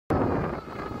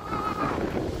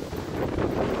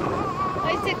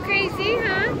see,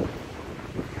 huh?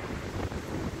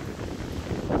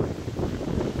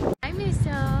 Hi,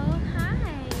 Misso.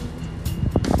 Hi.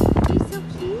 You're so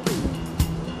cute.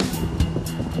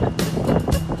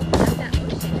 Love that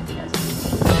ocean. It feels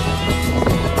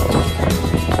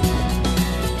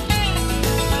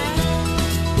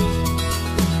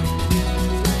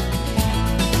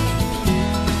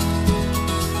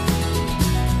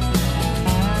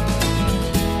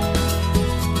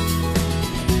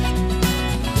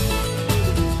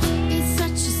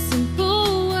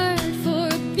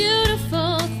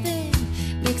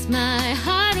my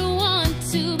heart want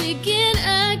to begin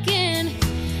again.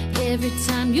 Every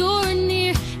time you're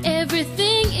near,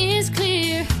 everything is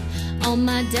clear. All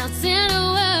my doubts and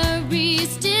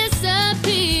worries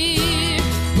disappear.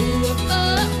 Ooh,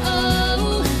 oh,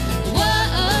 oh,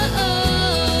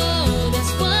 whoa,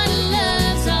 that's what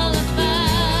love's all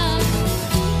about.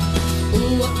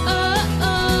 Ooh, oh,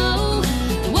 oh,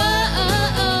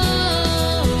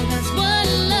 whoa, that's what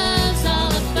love's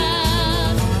all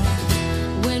about.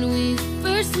 When we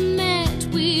first met,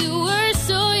 we were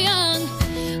so young.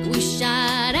 We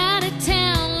shot out of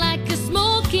town like a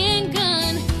smoking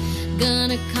gun.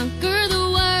 Gonna conquer the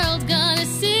world, gonna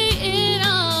see it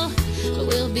all.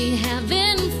 We'll be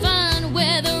having fun,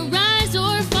 whether rise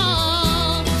or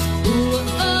fall. Ooh,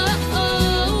 oh,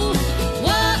 oh,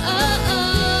 whoa,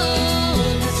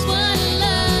 that's what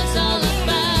love's all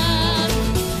about.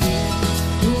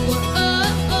 Ooh,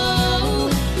 oh, oh,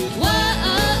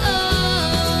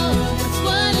 whoa, that's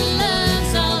what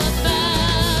love's all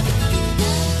about.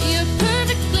 You're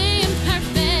perfectly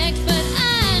imperfect, but I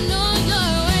know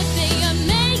you're worth it. You're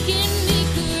making me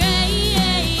crazy.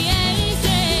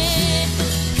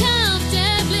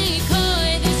 Comfortably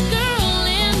coy, this girl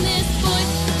and this boy,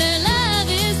 their love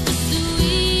is the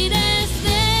sweetest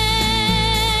thing.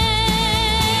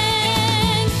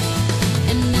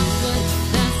 And that's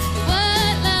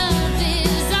what love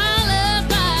is all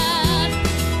about.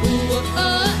 Ooh,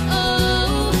 oh,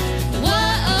 oh,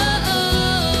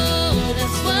 whoa,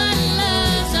 that's what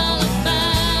love's all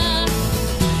about.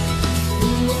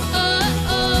 Ooh, oh,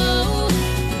 oh,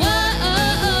 whoa,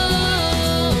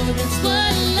 that's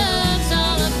what love's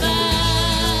all about.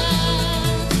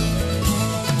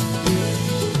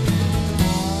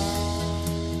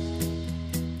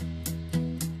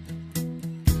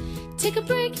 Take a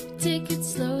break, take it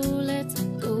slow, let's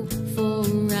go for a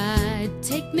ride.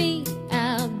 Take me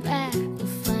out back, we'll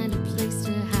find a place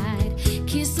to hide.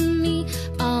 Kissing me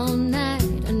all night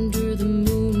under the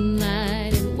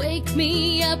moonlight, and wake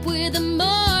me up with the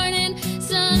morning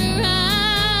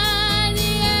sunrise.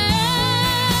 Yeah.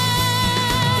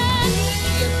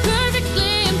 You're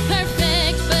perfectly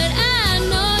imperfect, but I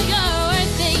know you're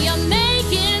worth it. You're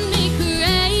making me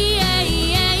crazy.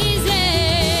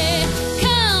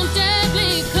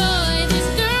 Comfortably coy, this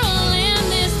girl and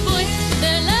this boy,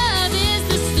 their love is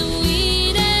the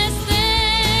sweetest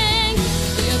thing.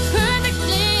 You're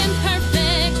perfectly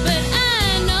imperfect, but I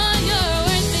know you're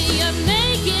worth it. You're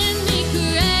making me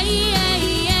crazy.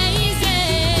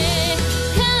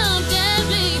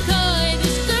 Comfortably coy,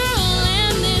 this girl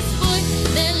and this boy,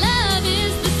 their love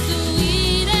is the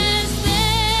sweetest thing.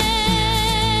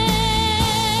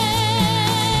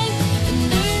 And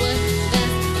that's what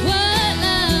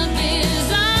love is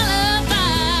all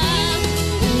about.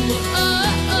 Ooh,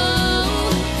 oh, oh,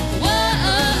 whoa,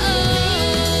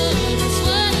 that's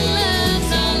what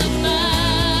love's all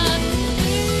about.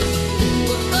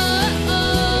 Ooh, oh,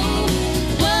 oh,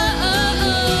 whoa,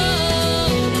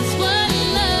 that's what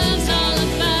love's all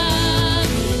about.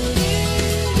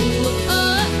 Ooh,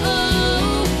 oh,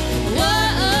 oh,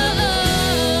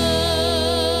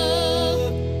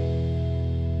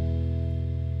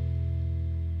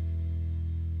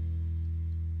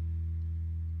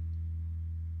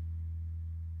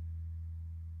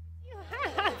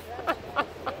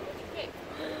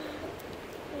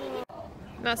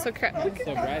 Not so crap. It's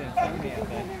so bright and sunny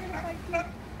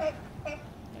outside.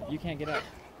 You can't get up.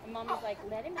 Mom was like,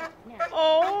 let him out now.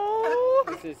 Oh.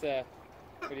 This is,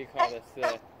 what do you call this?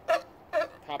 The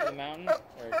top of the mountain?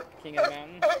 Or king of the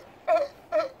mountain?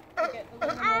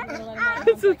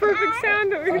 That's the perfect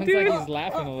sound that we're Sounds doing. like he's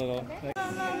laughing a little. Like,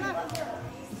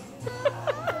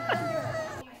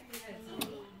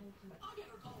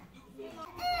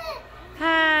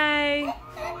 Hi.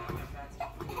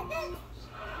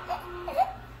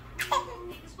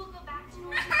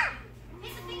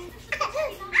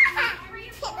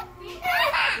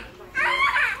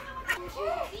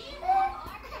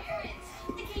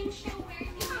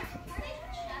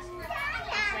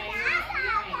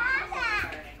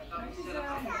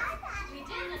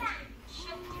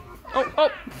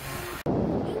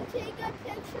 You take a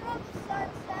picture of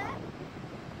Sunset